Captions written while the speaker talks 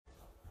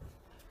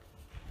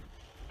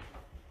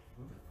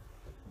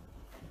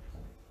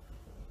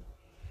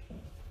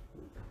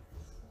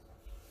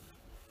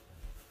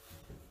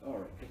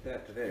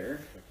that to there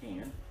if I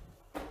can.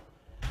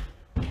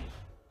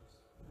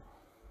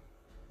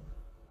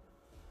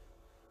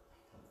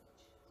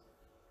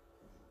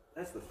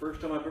 That's the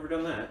first time I've ever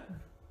done that.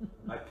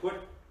 I put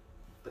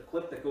the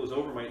clip that goes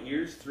over my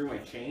ears through my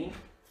chain.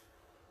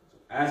 So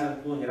as I'm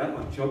pulling it up,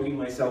 I'm choking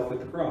myself with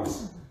the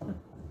cross.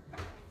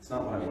 It's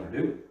not what I want to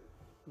do.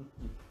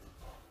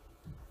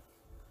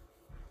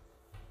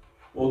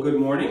 Well, good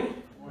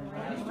morning.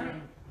 Good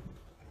morning.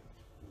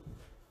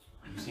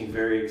 You seem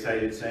very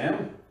excited,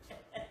 Sam.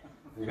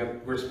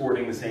 We're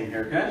sporting the same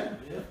haircut.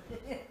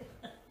 Yeah.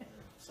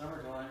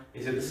 Summertime.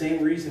 Is it the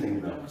same reasoning,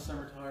 Got though? my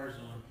summer tires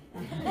on.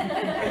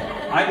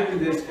 I do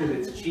this because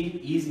it's cheap,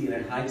 easy, and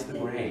it hides the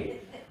gray.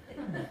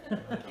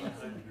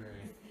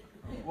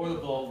 Or the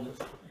baldness.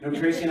 You know,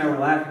 Tracy and I were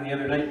laughing the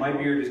other night. My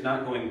beard is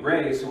not going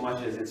gray so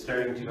much as it's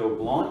starting to go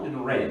blonde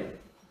and red.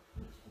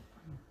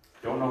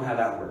 Don't know how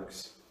that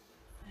works.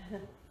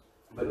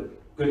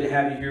 But good to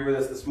have you here with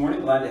us this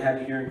morning. Glad to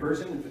have you here in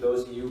person. And for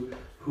those of you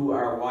who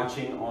are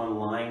watching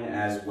online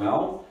as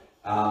well,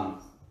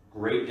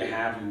 great to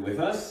have you with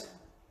us.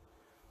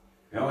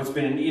 You know, it's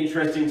been an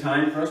interesting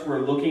time for us.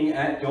 We're looking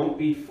at Don't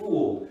Be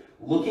Fooled.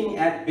 Looking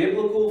at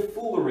biblical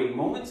foolery,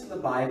 moments in the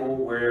Bible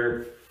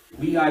where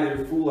we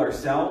either fool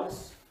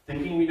ourselves,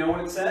 thinking we know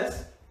what it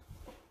says,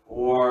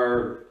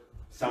 or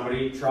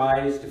somebody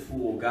tries to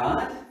fool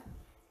God.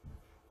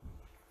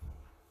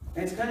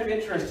 And it's kind of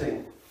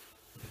interesting.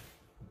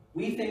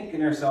 We think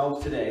in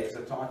ourselves today, because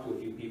I've talked to a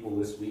few people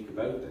this week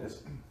about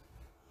this,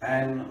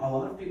 and a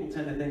lot of people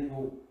tend to think,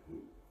 well,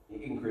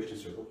 in Christian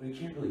circles, we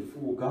can't really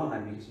fool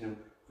God because, you know,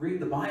 read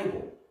the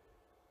Bible.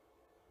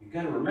 You've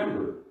got to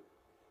remember,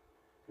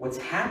 what's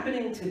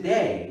happening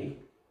today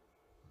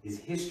is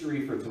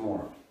history for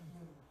tomorrow.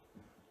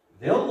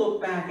 They'll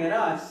look back at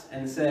us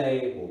and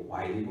say, well,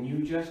 why didn't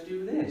you just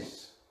do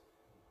this?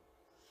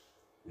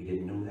 We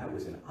didn't know that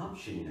was an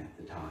option at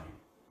the time.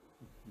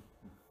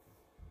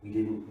 We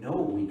didn't know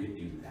we could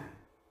do that.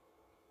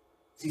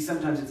 See,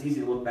 sometimes it's easy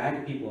to look back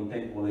at people and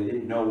think, well, they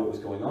didn't know what was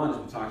going on. As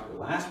we talked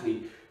about last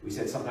week, we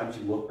said sometimes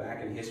you look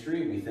back in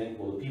history and we think,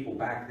 well, the people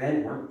back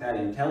then weren't that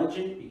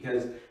intelligent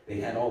because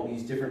they had all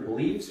these different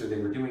beliefs, or they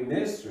were doing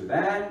this or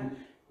that, and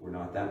we're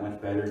not that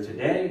much better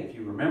today. If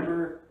you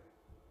remember,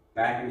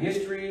 back in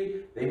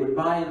history, they would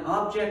buy an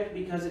object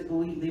because they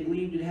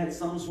believed it had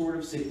some sort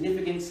of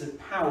significance and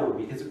power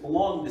because it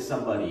belonged to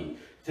somebody.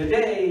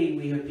 Today,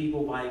 we have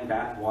people buying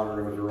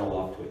bathwater of a girl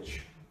off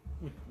Twitch.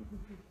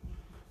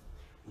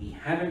 We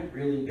haven't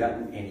really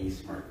gotten any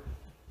smarter.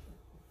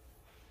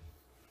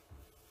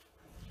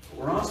 But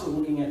we're also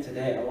looking at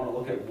today, I want to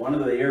look at one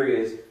of the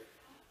areas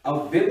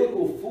of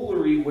biblical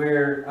foolery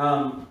where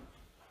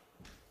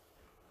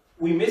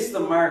we miss the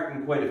mark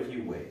in quite a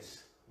few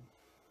ways.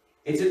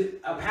 It's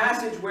a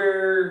passage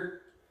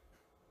where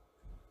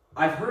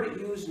I've heard it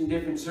used in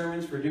different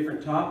sermons for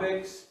different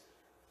topics,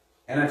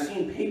 and I've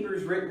seen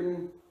papers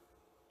written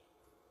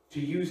to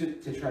use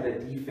it to try to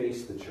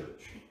deface the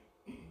church.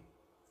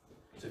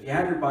 So if you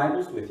have your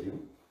Bibles with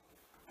you,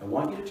 I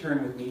want you to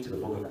turn with me to the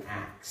book of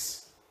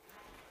Acts.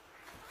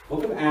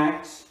 Book of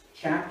Acts,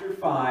 chapter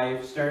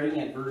 5, starting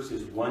at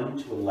verses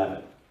 1 to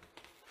 11.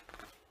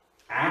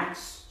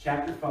 Acts,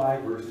 chapter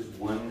 5, verses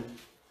 1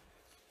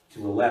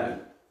 to 11.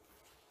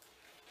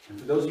 And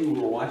for those of you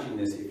who are watching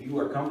this, if you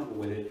are comfortable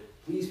with it,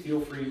 please feel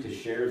free to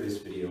share this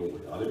video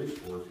with others,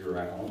 or if you're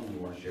at home and you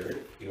want to share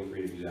it, feel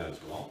free to do that as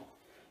well.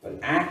 But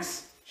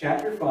Acts,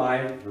 chapter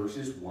 5,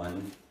 verses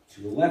 1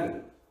 to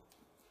 11.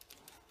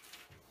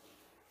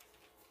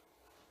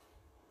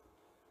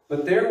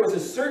 But there was a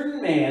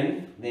certain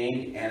man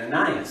named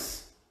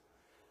Ananias,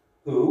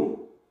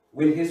 who,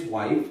 with his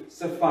wife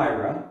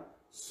Sapphira,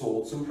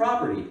 sold some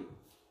property.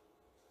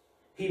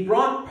 He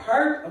brought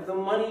part of the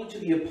money to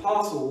the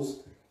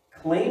apostles,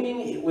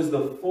 claiming it was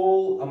the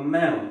full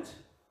amount.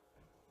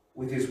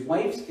 With his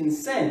wife's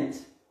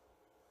consent,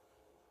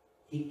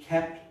 he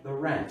kept the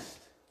rest.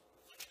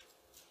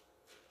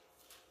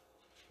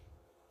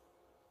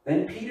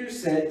 Then Peter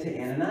said to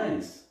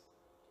Ananias,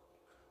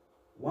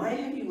 "Why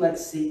have you let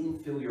Satan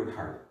fill your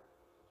heart?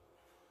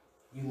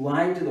 You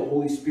lied to the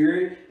Holy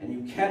Spirit, and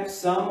you kept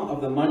some of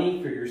the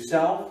money for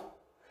yourself.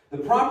 The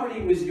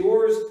property was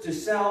yours to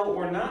sell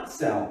or not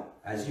sell,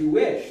 as you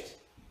wished.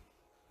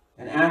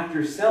 And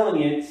after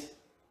selling it,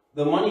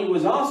 the money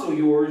was also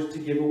yours to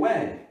give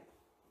away.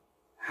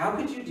 How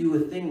could you do a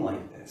thing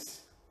like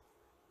this?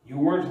 You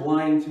weren't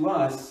lying to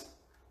us,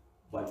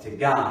 but to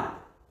God."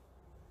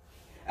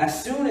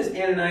 As soon as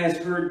Ananias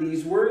heard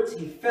these words,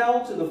 he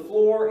fell to the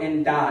floor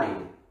and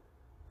died.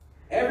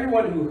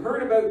 Everyone who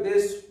heard about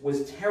this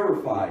was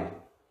terrified.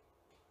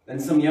 Then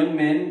some young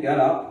men got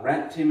up,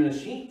 wrapped him in a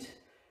sheet,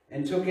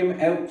 and took him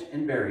out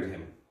and buried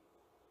him.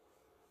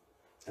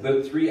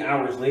 About 3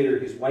 hours later,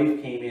 his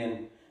wife came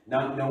in,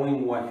 not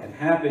knowing what had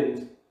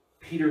happened.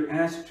 Peter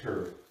asked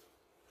her,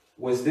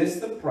 "Was this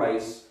the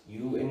price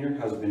you and your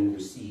husband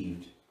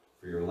received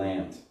for your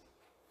land?"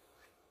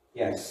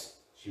 "Yes,"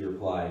 she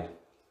replied,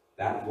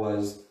 "that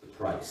was the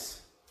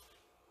price."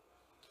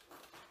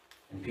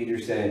 And Peter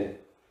said,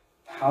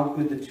 how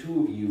could the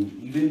two of you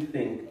even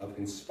think of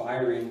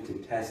conspiring to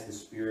test the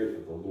Spirit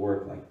of the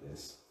Lord like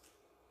this?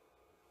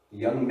 The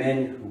young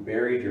men who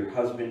buried your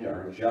husband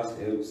are just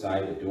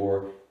outside the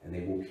door, and they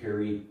will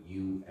carry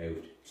you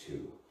out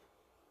too."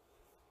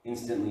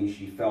 Instantly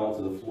she fell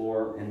to the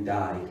floor and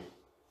died.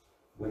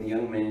 When the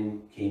young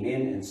men came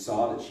in and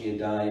saw that she had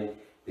died,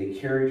 they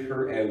carried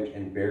her out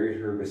and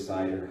buried her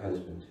beside her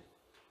husband.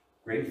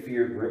 Great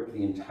fear gripped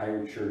the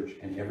entire church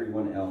and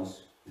everyone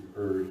else who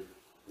heard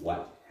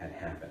what had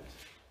happened.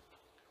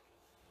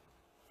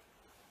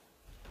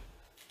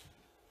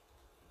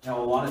 Now,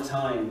 a lot of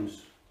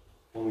times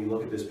when we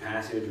look at this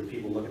passage, or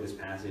people look at this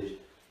passage,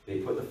 they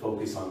put the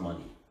focus on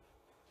money.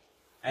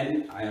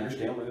 And I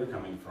understand where they're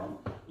coming from.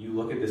 You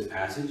look at this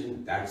passage,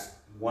 and that's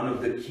one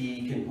of the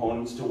key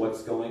components to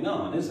what's going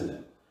on, isn't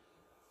it?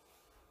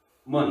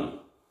 Money.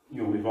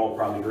 You know, we've all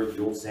probably heard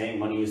the old saying,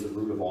 money is the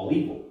root of all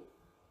evil.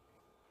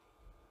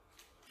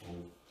 Well,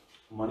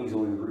 money is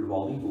only the root of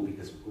all evil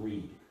because of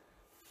greed.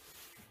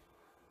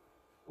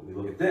 But we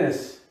look at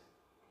this,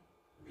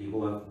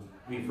 people have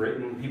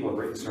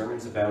written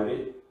sermons about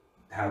it,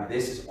 how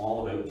this is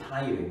all about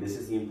tithing. This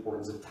is the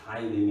importance of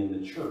tithing in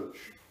the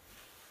church.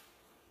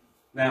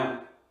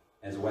 Now,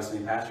 as a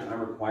Wesleyan pastor,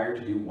 I'm required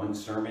to do one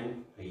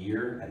sermon a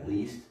year, at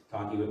least,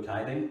 talking about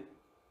tithing.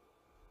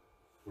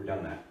 We're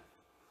done that.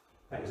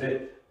 That was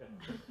it.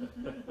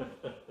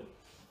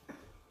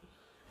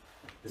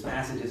 This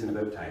passage isn't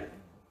about tithing.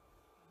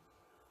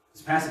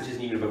 This passage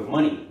isn't even about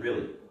money,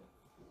 really.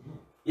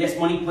 Yes,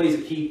 money plays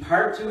a key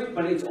part to it,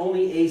 but it's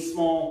only a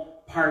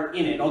small part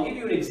in it. I'll give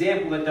you an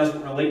example that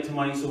doesn't relate to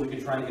money so we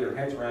can try to get our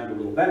heads around it a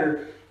little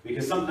better,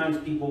 because sometimes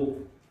people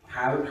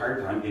have a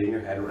hard time getting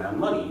their head around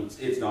money.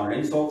 It's not an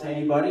insult to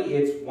anybody.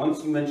 It's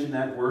once you mention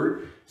that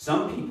word,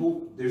 some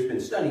people, there's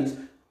been studies,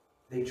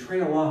 they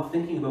trail off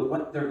thinking about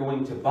what they're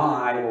going to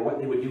buy or what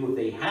they would do if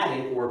they had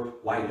it, or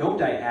why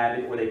don't I have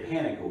it, or they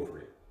panic over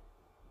it.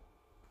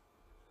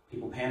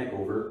 People panic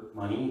over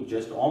money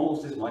just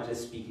almost as much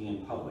as speaking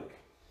in public.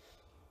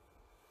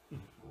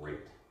 Great.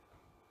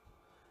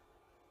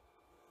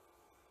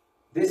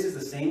 This is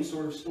the same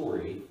sort of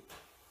story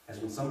as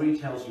when somebody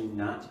tells you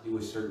not to do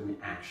a certain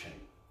action.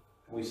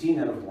 And we've seen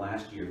that over the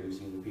last year. We've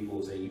seen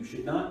people say, you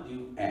should not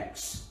do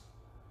X.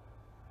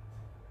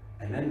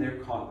 And then they're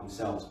caught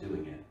themselves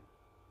doing it.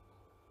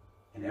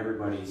 And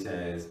everybody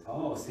says,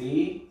 oh,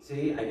 see,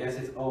 I guess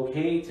it's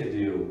okay to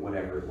do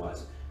whatever it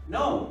was.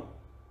 No.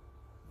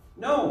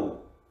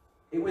 No.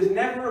 It was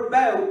never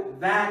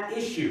about that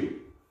issue.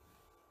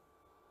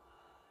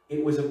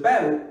 It was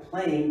about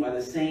playing by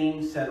the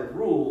same set of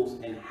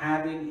rules and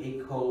having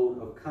a code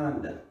of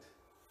conduct.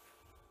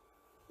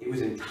 It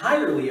was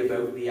entirely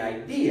about the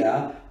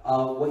idea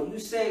of what you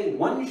say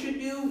one should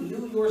do,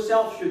 you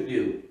yourself should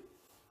do.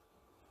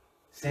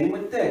 Same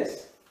with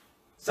this.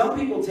 Some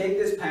people take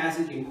this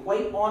passage and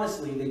quite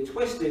honestly, they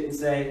twist it and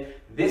say,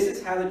 this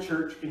is how the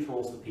church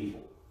controls the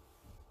people.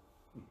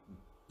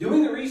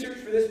 Doing the research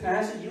for this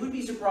passage, you would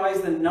be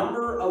surprised the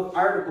number of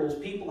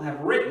articles people have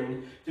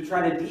written to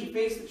try to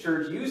deface the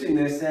church using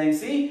this, saying,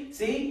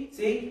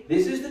 see,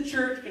 this is the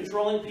church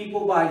controlling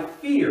people by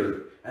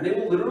fear. And they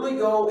will literally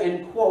go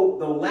and quote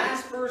the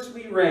last verse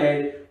we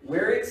read,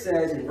 where it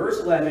says in verse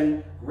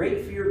 11,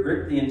 great fear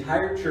gripped the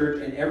entire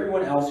church and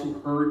everyone else who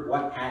heard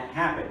what had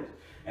happened.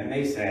 And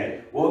they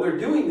said, well, they're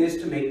doing this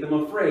to make them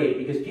afraid,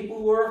 because people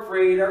who are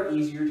afraid are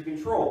easier to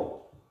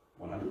control.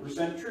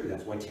 100% true.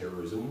 That's why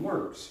terrorism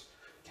works.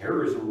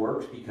 Terrorism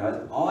works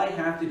because all I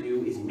have to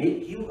do is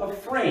make you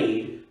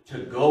afraid to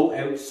go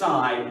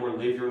outside or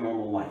live your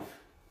normal life.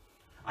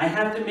 I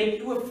have to make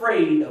you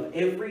afraid of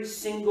every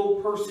single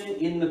person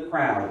in the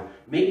crowd.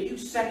 Make you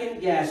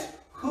second guess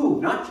who,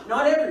 not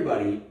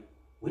everybody,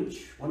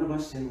 which one of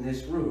us in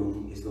this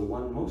room is the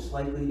one most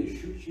likely to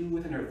shoot you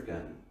with an earth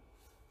gun.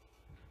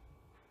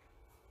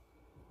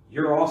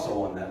 You're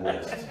also on that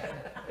list.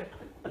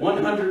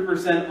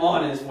 100%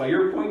 honest, while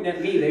you're pointing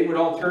at me, they would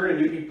all turn and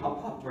you'd be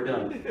pop, we're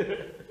done.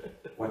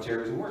 What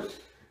terrorism works.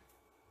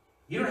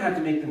 You don't have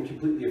to make them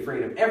completely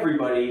afraid of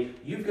everybody.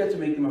 You've got to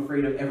make them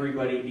afraid of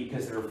everybody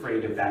because they're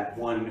afraid of that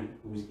one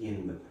who's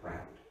in the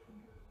crowd.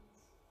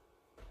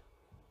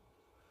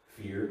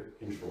 Fear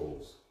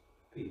controls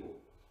people.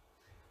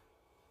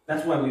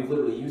 That's why we've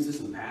literally used this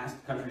in the past.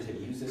 Countries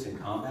have used this in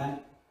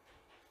combat.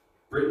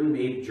 Britain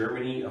made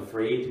Germany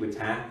afraid to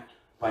attack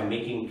by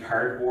making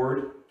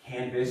cardboard,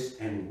 canvas,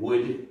 and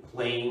wood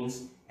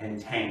planes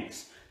and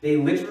tanks. They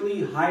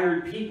literally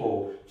hired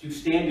people to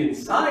stand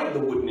inside the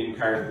wooden and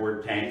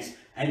cardboard tanks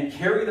and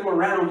carry them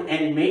around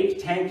and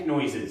make tank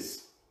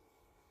noises.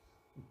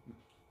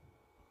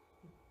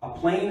 A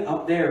plane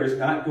up there is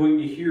not going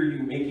to hear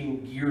you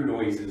making gear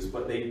noises,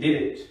 but they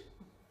did it.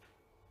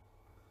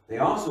 They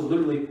also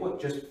literally put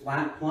just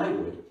flat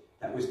plywood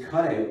that was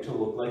cut out to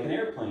look like an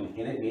airplane,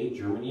 and it made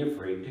Germany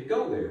afraid to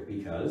go there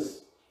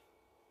because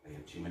they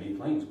have too many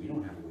planes. We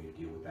don't have a way to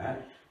deal with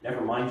that.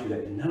 Never mind you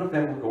that none of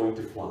them were going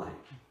to fly.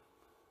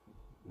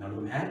 None of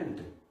them had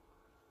anything.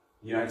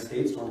 The United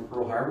States stormed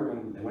Pearl Harbor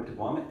when they went to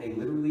bomb it. They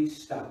literally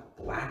stuck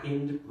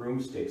blackened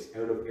broomsticks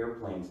out of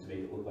airplanes to make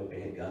it look like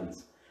they had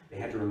guns. they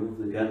had to remove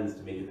the guns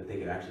to make it that they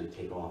could actually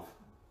take off.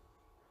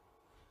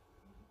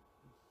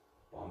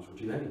 Bombs were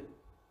too heavy.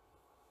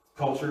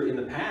 Culture in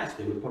the past,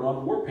 they would put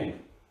on war paint,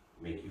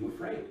 make you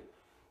afraid.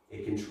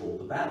 It controlled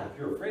the battle. If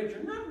you're afraid,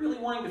 you're not really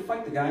wanting to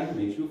fight the guy who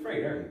makes you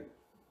afraid, are you?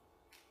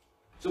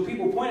 So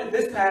people point at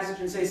this passage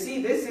and say,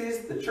 see, this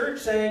is the church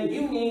saying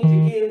you need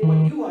to give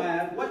what you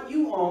have, what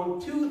you own,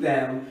 to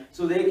them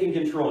so they can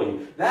control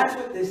you. That's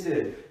what this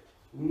is.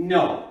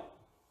 No.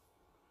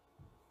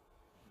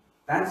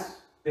 That's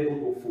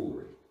biblical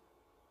foolery.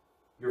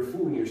 You're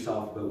fooling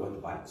yourself about what the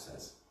Bible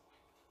says.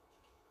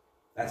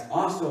 That's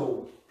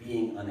also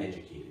being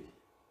uneducated.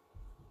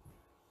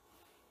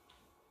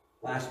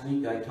 Last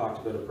week I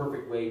talked about a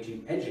perfect way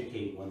to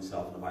educate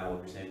oneself in the Bible.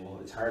 You're saying, well,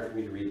 it's hard for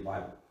me to read the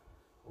Bible.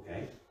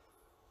 Okay?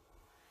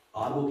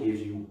 Audible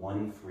gives you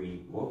one free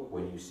book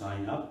when you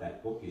sign up.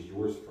 That book is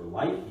yours for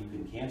life. You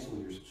can cancel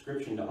your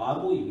subscription to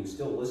Audible. You can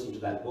still listen to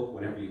that book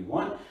whenever you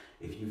want.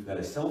 If you've got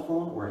a cell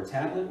phone or a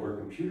tablet or a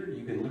computer,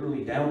 you can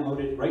literally download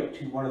it right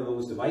to one of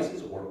those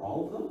devices or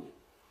all of them.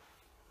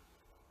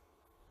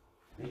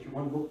 Make your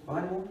one book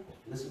Bible.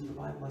 Listen to the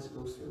Bible as it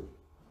goes through.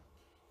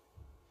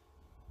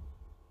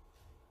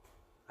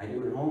 I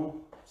do it at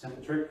home.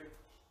 Simple trick.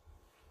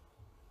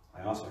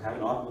 I also have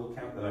an Audible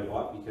account that I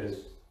bought because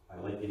I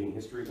like getting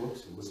history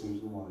books and listening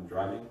to them while I'm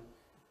driving.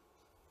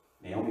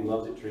 Naomi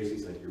loves it.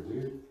 Tracy's like, you're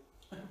weird.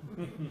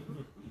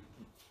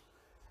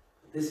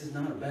 This is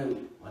not about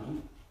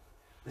money.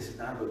 This is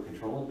not about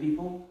controlling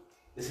people.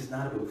 This is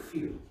not about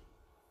fear.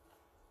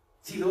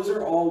 See, those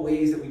are all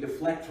ways that we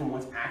deflect from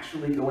what's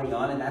actually going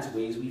on, and that's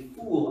ways we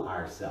fool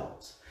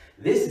ourselves.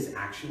 This is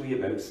actually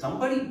about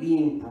somebody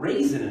being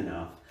brazen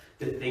enough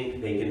to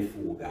think they can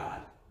fool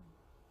God.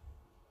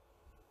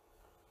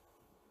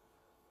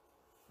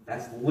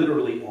 That's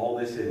literally all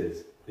this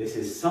is. This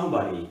is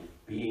somebody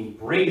being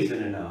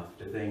brazen enough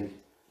to think,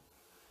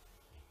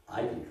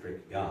 I can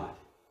trick God.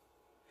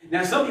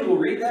 Now, some people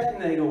read that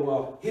and they go,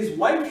 well, his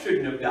wife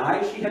shouldn't have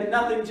died. She had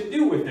nothing to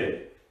do with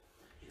it.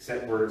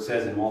 Except where it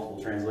says in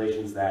multiple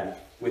translations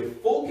that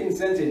with full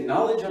consent and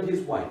knowledge of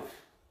his wife,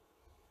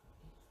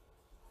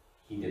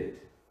 he did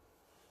it.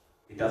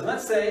 It does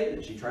not say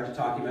that she tried to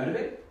talk him out of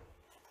it.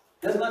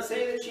 It does not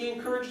say that she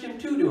encouraged him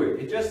to do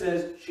it. It just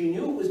says she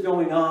knew what was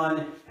going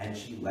on and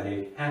she let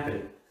it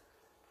happen.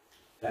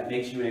 That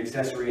makes you an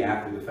accessory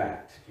after the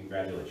fact.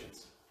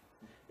 Congratulations.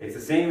 It's the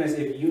same as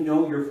if you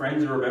know your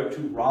friends are about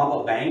to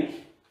rob a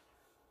bank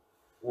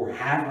or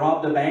have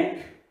robbed a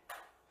bank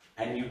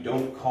and you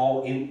don't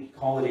call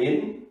it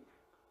in,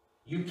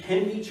 you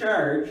can be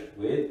charged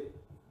with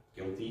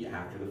guilty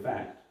after the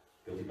fact.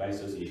 Guilty by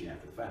association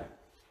after the fact.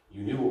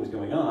 You knew what was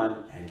going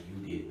on and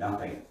you did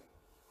nothing.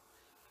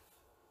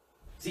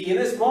 See, in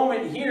this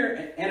moment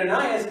here,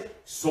 Ananias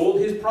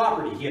sold his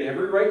property. He had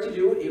every right to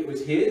do it. It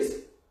was his.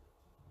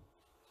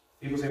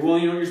 People say, well,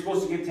 you're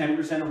supposed to give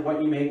 10% of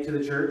what you make to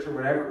the church or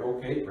whatever.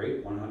 Okay,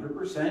 great,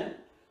 100%. The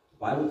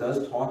Bible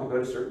does talk about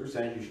a certain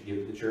percentage you should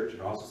give to the church.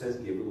 It also says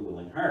give with a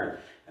willing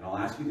heart. And I'll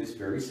ask you this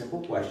very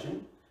simple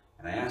question.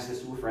 And I asked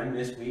this to a friend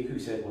this week who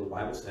said, well, the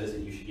Bible says that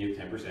you should give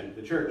 10%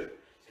 to the church.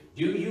 I said,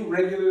 do you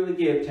regularly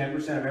give 10%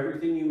 of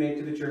everything you make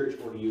to the church,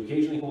 or do you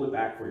occasionally hold it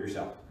back for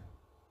yourself?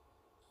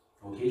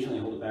 Occasionally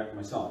hold it back for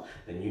myself.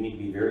 Then you need to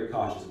be very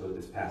cautious about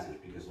this passage,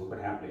 because look what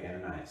happened to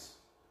Ananias.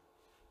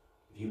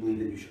 If you believe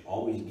that you should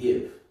always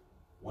give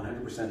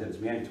 100% that it's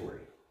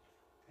mandatory,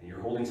 and you're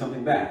holding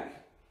something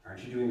back,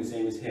 aren't you doing the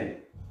same as him?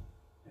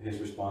 And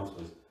his response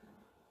was,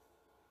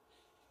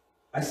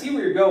 I see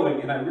where you're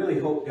going, and I really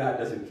hope God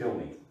doesn't kill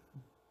me.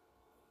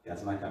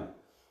 That's not coming.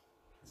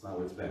 That's not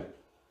what it's about.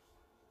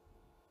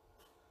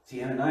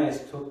 See,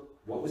 Ananias took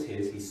what was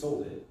his, he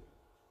sold it,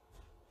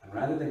 and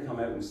rather than come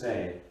out and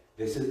say,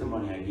 this is the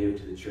money I give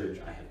to the church,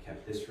 I have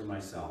kept this for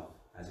myself,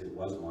 as it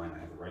was mine, I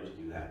have the right to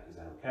do that, is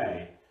that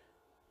okay?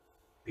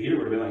 Peter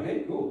would have been like,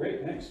 hey, cool,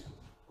 great, thanks.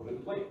 Put it on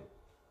the plate.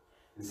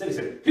 Instead he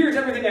said, here's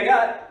everything I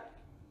got.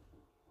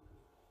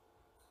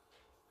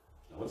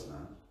 No, it's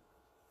not.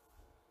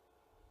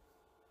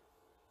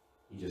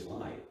 You just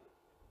lied.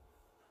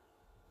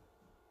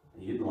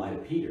 And you didn't lie to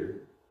Peter.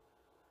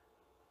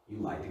 You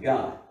lied to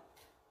God.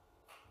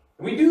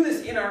 And we do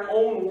this in our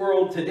own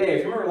world today.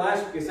 If you remember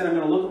last week I said I'm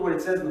going to look at what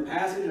it says in the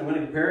passage and I'm going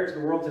to compare it to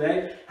the world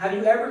today. Have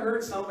you ever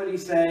heard somebody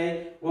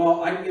say,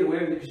 well, I can get away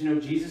with it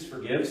because Jesus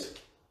forgives?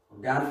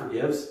 Or God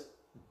forgives?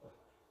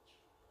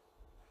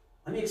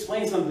 Let me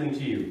explain something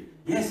to you.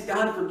 Yes,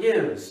 God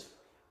forgives.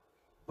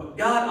 But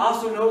God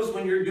also knows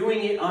when you're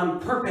doing it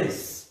on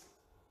purpose.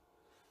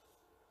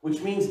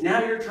 Which means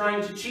now you're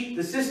trying to cheat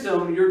the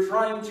system. You're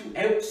trying to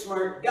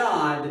outsmart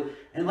God.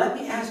 And let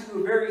me ask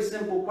you a very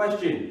simple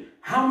question.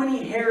 How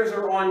many hairs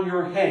are on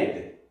your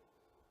head?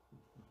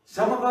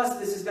 Some of us,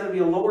 this is going to be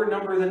a lower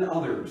number than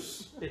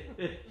others.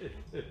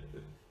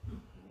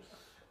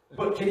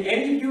 But can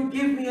any of you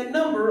give me a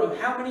number of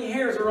how many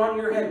hairs are on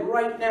your head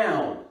right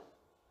now?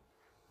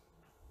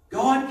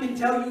 God can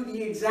tell you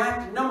the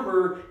exact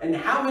number and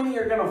how many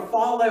are going to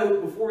fall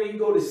out before you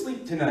go to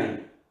sleep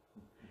tonight.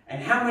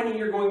 And how many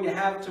you're going to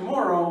have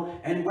tomorrow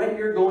and when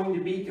you're going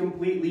to be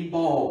completely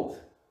bald.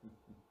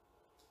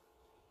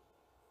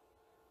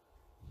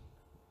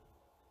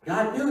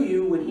 God knew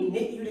you when he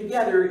knit you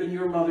together in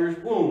your mother's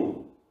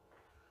womb.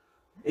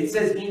 It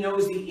says he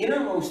knows the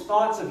innermost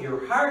thoughts of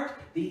your heart,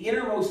 the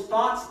innermost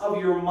thoughts of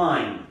your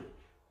mind.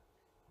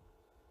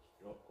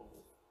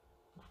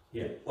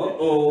 Yeah.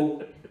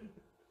 Uh-oh.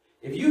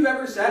 If you've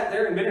ever sat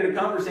there and been in a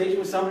conversation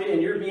with somebody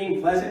and you're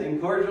being pleasant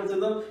and cordial to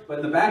them, but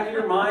in the back of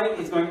your mind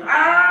it's going,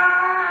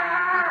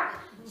 ah!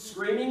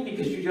 Screaming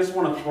because you just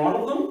want to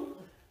throttle them,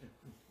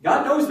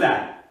 God knows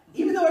that.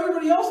 Even though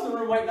everybody else in the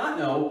room might not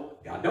know,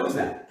 God knows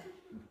that.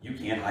 You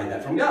can't hide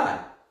that from God.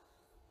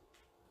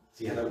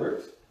 See how that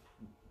works?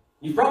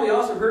 You've probably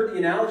also heard the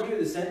analogy or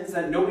the sentence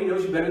that nobody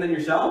knows you better than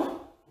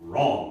yourself.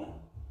 Wrong.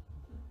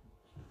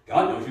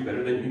 God knows you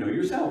better than you know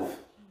yourself.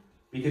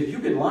 Because you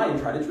can lie and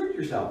try to trick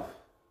yourself.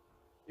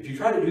 If you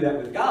try to do that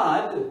with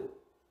God,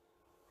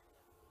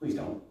 please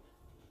don't.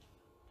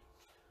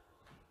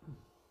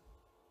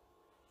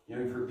 You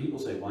know, you've heard people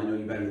say, well, I know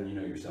you better than you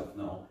know yourself.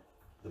 No.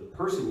 The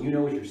person you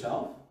know as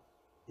yourself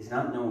is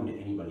not known to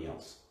anybody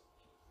else.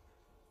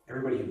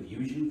 Everybody who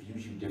views you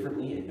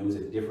differently and knows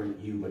a different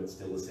you, but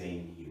still the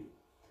same you.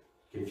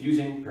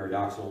 Confusing,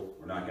 paradoxical,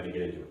 we're not going to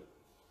get into it.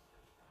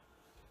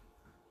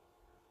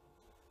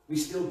 We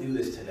still do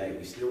this today.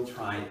 We still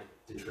try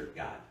to trick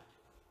God.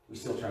 We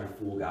still try to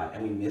fool God,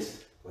 and we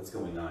miss what's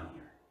going on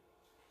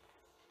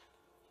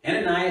here.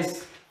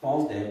 Ananias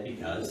falls dead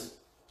because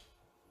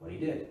what he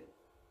did.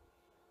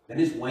 Then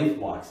his wife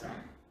walks up.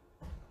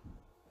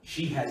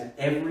 She has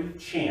every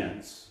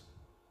chance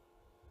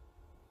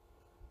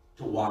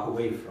to walk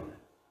away from it.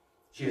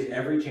 She has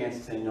every chance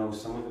to say, no,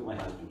 some of it my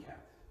husband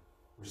kept,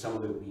 or some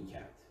of it we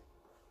kept.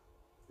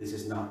 This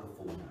is not the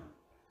full amount.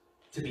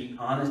 To be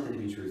honest and to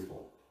be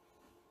truthful.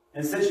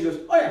 And instead she goes,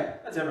 oh yeah,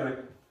 that's everything.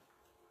 It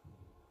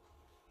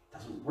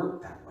doesn't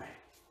work that way.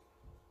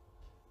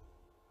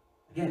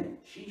 Again,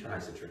 she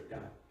tries to trick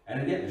God.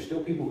 And again, there's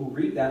still people who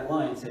read that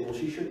line and say, well,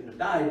 she shouldn't have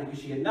died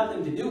because she had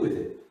nothing to do with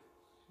it.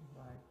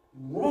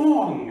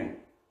 Wrong.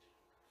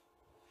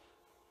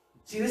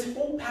 See, this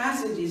whole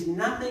passage is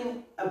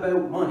nothing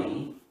about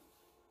money.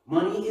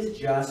 Money is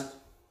just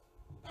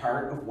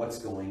part of what's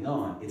going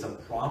on. It's a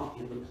prop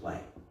in the play.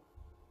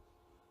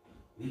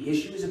 The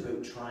issue is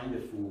about trying to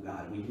fool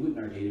God. We do it in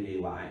our day-to-day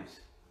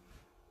lives.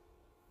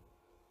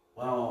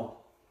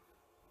 Well,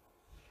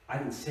 I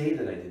can say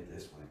that I did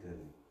this when I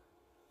didn't.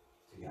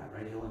 To God,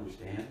 right? He'll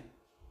understand.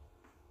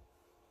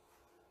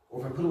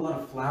 Or if I put a lot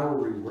of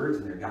flowery words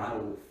in there,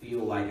 God will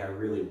feel like I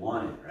really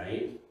want it,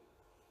 right?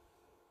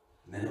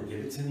 And then he'll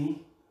give it to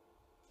me.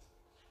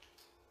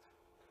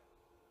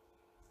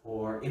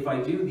 Or if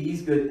I do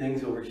these good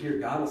things over here,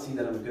 God will see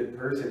that I'm a good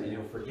person and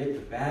he'll forget the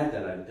bad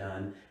that I've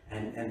done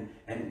and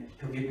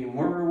he'll give me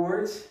more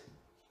rewards.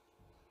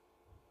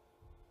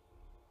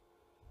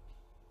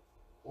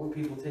 Or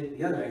people take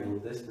the other angle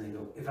of this and they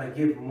go, if I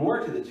give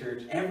more to the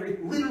church,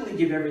 literally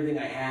give everything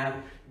I have,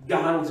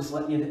 God will just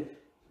let me into.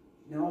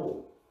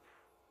 No.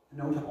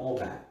 No to all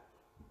that.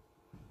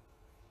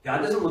 God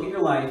doesn't look at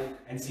your life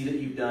and see that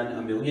you've done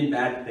a million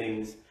bad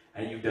things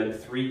and you've done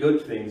 3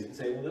 good things and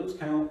say, well, those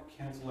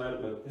cancel out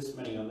about this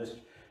many on this.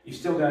 You've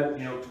still got,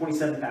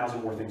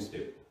 27,000 more things to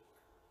do.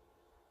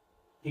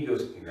 He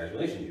goes,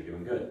 congratulations, you're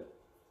doing good.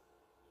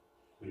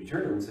 When you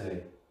turn to him and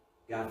say,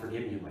 God,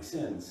 forgive me of my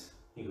sins,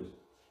 he goes,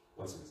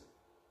 what sins?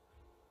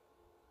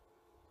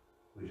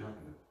 What are you talking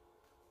about?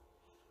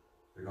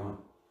 They're gone.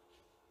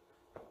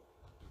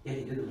 Yeah,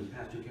 he did them in the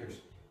past, who cares?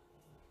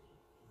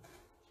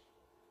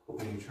 But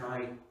when you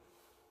try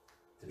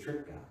to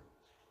trick God,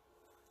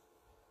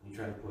 and you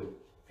try to put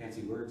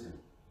fancy words in,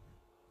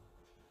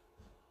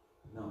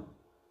 no.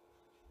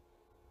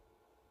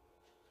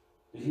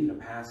 There's even a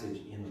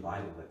passage in the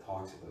Bible that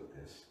talks about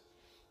this,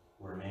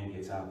 where a man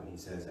gets up and he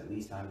says, at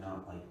least I'm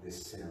not like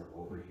this sinner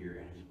over here,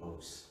 and he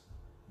boasts.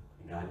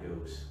 And God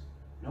goes,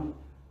 no,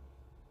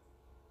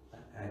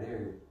 that guy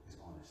there is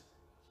honest.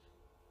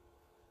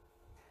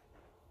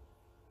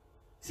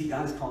 See,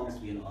 God is calling us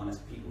to be an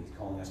honest people. He's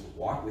calling us to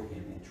walk with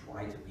him and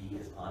try to be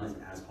as honest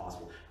as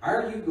possible.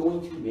 Are you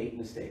going to make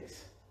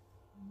mistakes?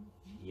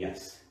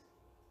 Yes.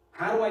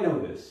 How do I know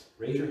this?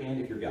 Raise your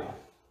hand if you're God.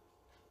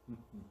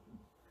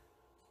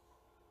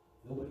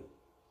 Nobody.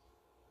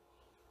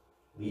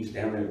 Leaves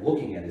down there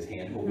looking at his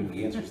hand, hoping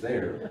the answer's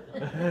there.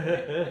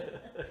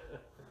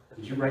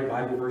 Did you write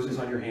Bible verses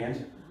on your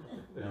hand?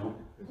 No.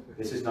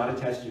 This is not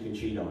a test you can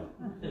cheat on.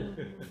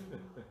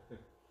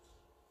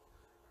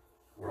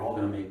 We're all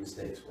going to make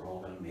mistakes. We're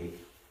all going to make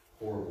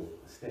horrible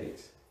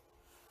mistakes.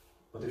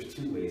 But there's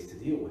 2 ways to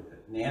deal with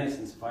it. And the Ananias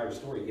and Sapphira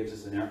story gives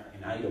us an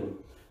item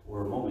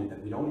or a moment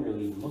that we don't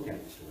really even look at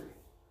in the story.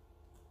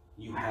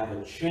 You have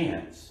a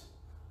chance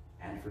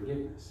at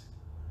forgiveness.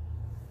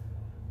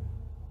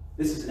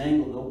 This is an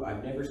angle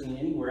I've never seen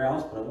anywhere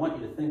else, but I want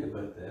you to think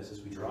about this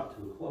as we draw it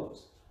to a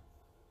close.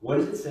 What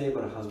does it say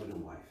about a husband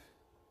and wife?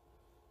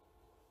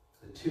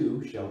 The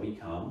 2 shall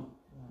become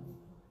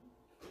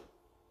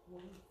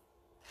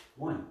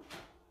one.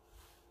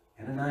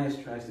 Ananias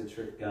tries to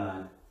trick God,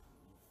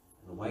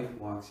 and the wife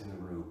walks in the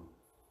room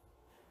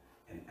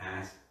and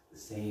asks the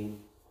same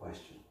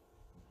question.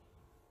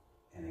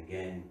 And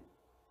again,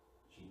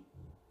 she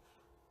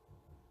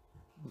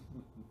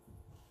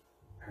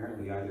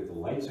Apparently either the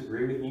lights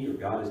agree with me or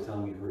God is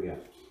telling me to hurry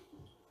up.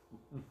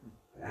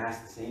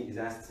 He's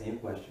asked the same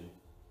question.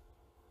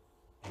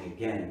 And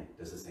again,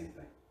 does the same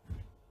thing.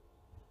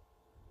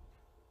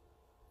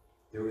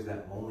 There was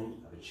that moment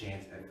of a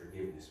chance at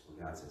forgiveness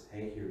where God says,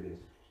 hey, here it is.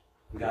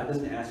 And God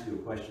doesn't ask you a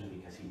question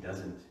because he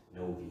doesn't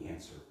know the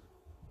answer.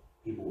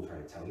 People will try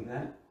to tell you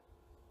that.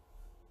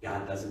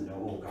 God doesn't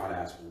know. Oh, God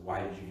asked, well,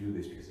 why did you do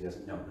this? Because he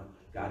doesn't know. No,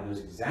 God knows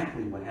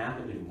exactly what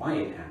happened and why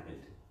it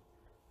happened.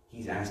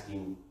 He's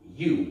asking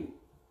you,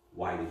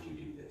 why did you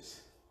do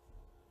this?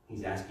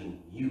 He's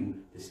asking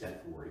you to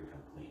step forward and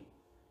come clean.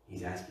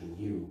 He's asking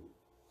you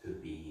to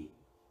be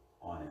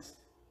honest.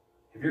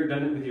 Have you ever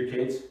done it with your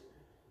kids?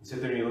 You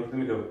sit there and you look at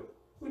them and go,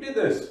 who did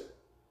this?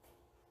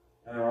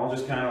 And they're all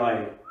just kind of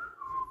like,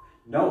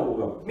 no, we'll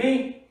go,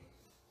 me.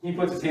 He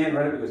puts his hand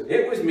right up and goes,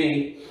 it was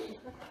me.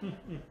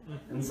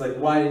 And it's like,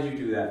 why did you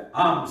do that?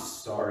 I'm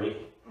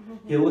sorry.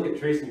 He'll look at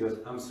Tracy and goes,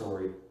 I'm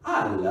sorry.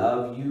 I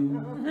love you.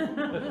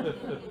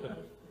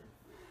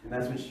 And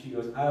that's when she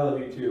goes, I love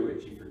you too.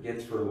 And she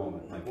forgets for a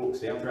moment. I'm like, whoa,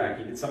 stay on track.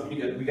 You did something.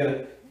 We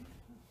gotta.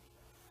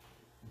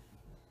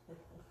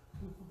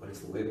 But it's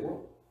the way of the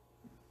world.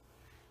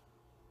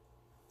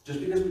 Just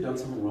because we've done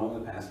something wrong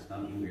in the past does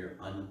not mean we are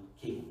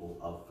incapable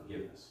of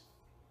forgiveness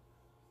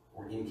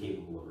or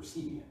incapable of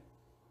receiving it.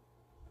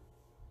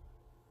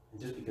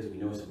 And just because we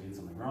know we did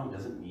something wrong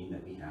doesn't mean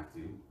that we have to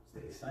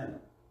stay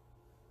silent.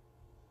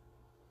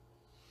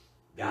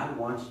 God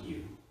wants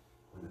you,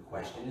 when the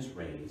question is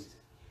raised,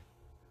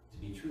 to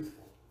be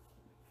truthful.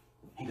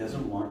 He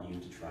doesn't want you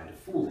to try to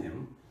fool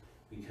him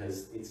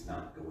because it's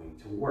not going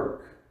to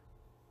work.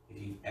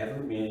 If you've ever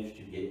managed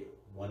to get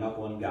one up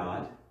on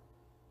God,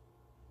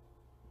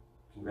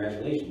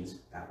 congratulations,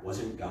 that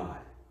wasn't God.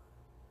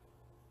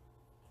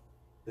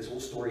 This whole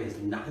story has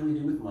nothing to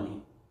do with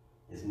money.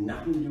 It has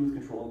nothing to do with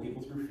controlling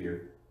people through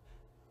fear.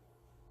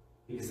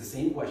 Because the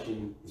same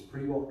question is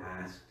pretty well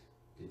asked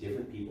to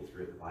different people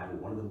throughout the Bible,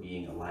 one of them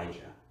being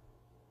Elijah.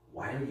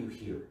 Why are you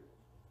here?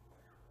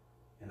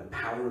 And the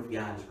power of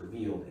God is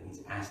revealed, and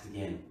he's asked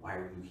again, why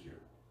are you here?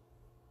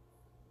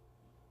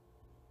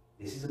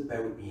 This is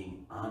about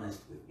being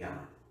honest with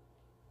God.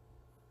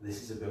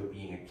 This is about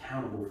being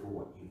accountable for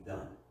what you've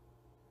done.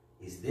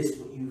 Is this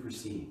what you've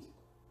received?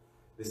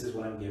 This is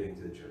what I'm giving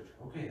to the church.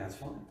 Okay, that's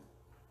fine.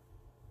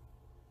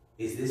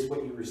 Is this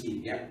what you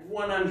received? Yeah,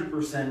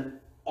 100%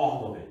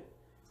 all of it.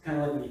 It's kind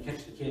of like when you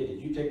catch the kid.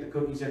 Did you take the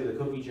cookies out of the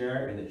cookie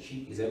jar and the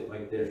cheek is out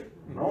like this?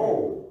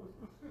 No.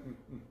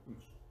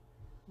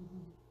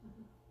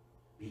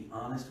 Be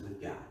honest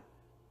with God.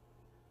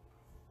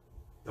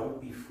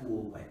 Don't be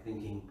fooled by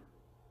thinking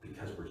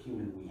because we're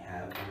human, we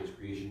have all this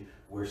creation,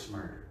 we're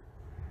smarter.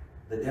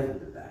 The devil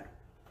did that.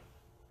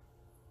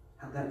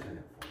 How'd that turn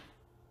out for you?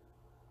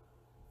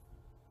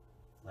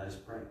 Let us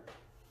pray.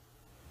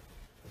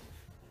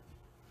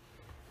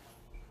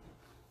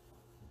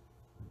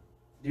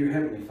 Dear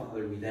Heavenly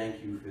Father, we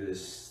thank you for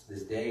this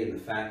day and the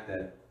fact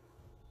that,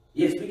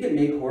 yes, we can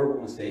make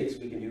horrible mistakes,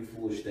 we can do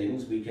foolish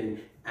things, we can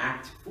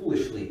act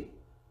foolishly.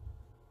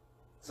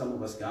 Some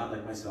of us, God,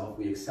 like myself,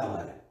 we excel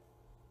at it.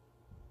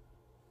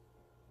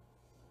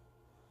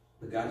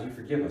 But God, you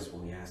forgive us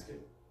when we ask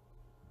it.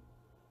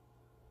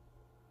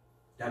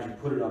 God, you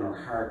put it on our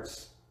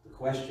hearts, the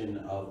question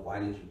of why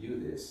did you do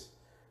this?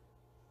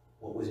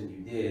 What was it you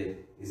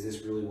did? Is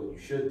this really what you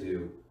should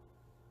do?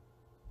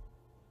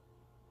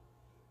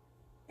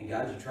 And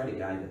God, you try to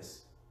guide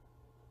us.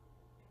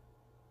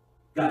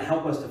 God,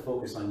 help us to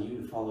focus on you,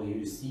 to follow you,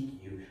 to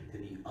seek you, to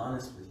be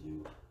honest with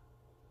you,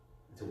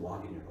 and to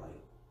walk in your light.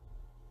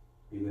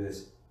 Be with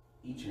us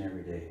each and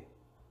every day.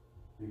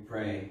 We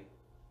pray,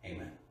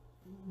 amen.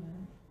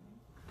 Amen.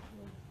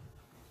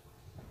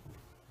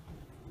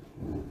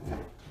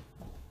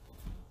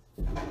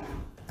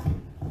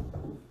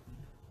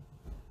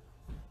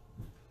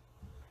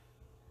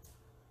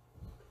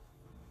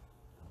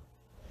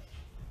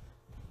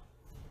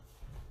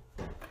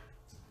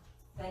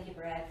 Thank you,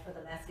 Brad, for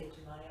the message.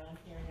 Am I on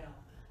here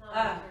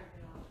now?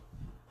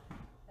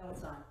 No,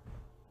 it's on.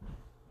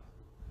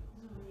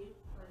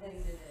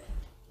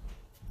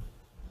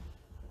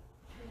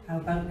 How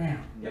about now?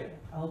 Yep.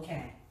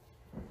 Okay.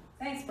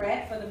 Thanks,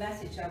 Brad, for the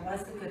message. That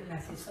was a good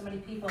message. So many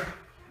people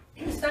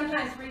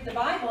sometimes read the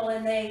Bible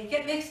and they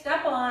get mixed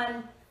up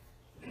on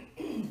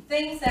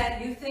things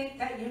that you think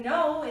that you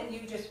know, and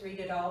you just read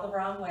it all the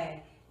wrong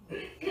way.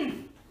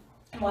 And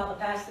while the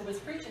pastor was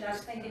preaching, I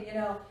was thinking, you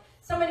know,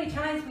 so many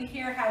times we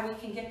hear how we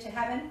can get to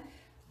heaven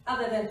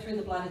other than through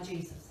the blood of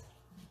Jesus.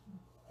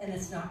 And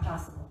it's not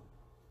possible.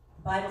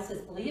 The Bible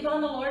says, believe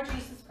on the Lord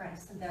Jesus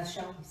Christ and thou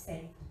shalt be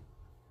saved.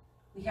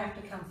 We have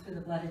to come through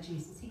the blood of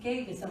Jesus. He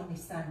gave his only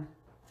son.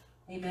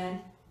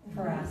 Amen.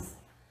 For us.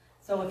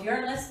 So if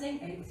you're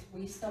listening, were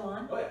you still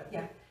on? Oh, yeah.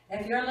 Yeah.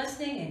 If you're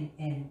listening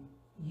and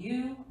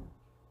you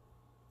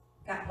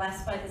got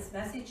blessed by this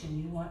message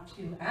and you want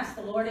to ask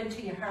the Lord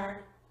into your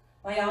heart,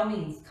 by all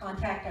means,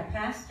 contact our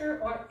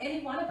pastor or any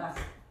one of us,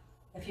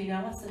 if you know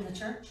us in the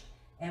church,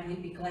 and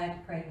we'd be glad to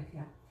pray with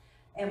you.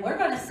 And we're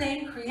going to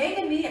sing, Create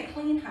in Me a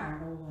Clean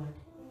Heart, O Lord.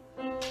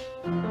 Let's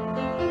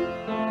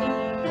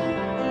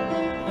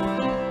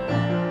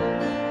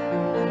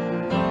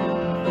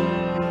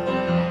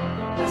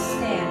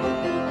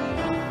stand.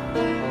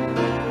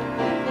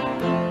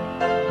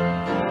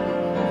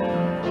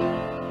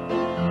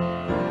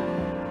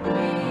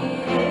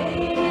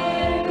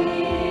 Create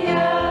me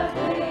a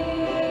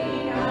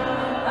clean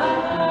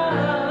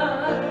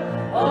heart,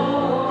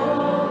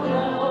 oh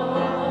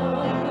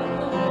Lord,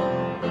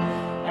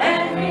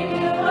 and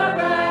renew a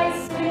right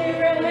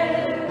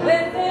spirit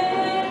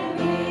within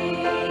me.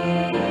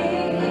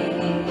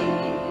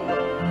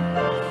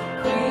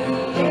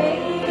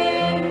 Create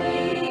in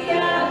me a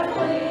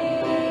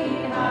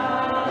clean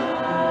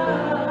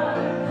heart,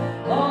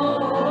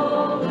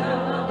 oh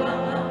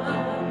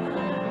Lord,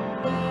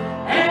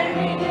 and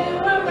renew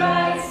a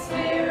right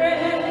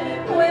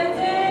spirit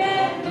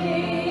within me.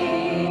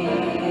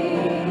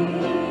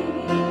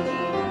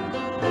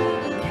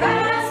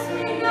 Cast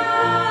me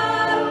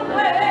not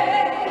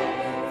away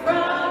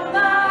from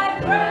thy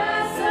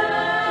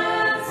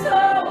presence, O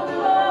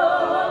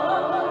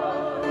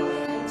Lord.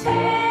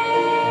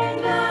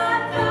 Take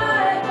not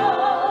thy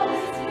Holy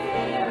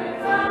Spirit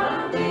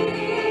from me.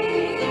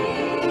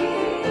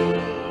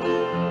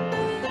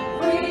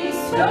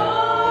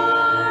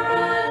 Restore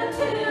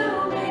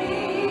unto me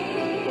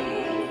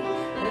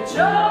the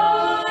joy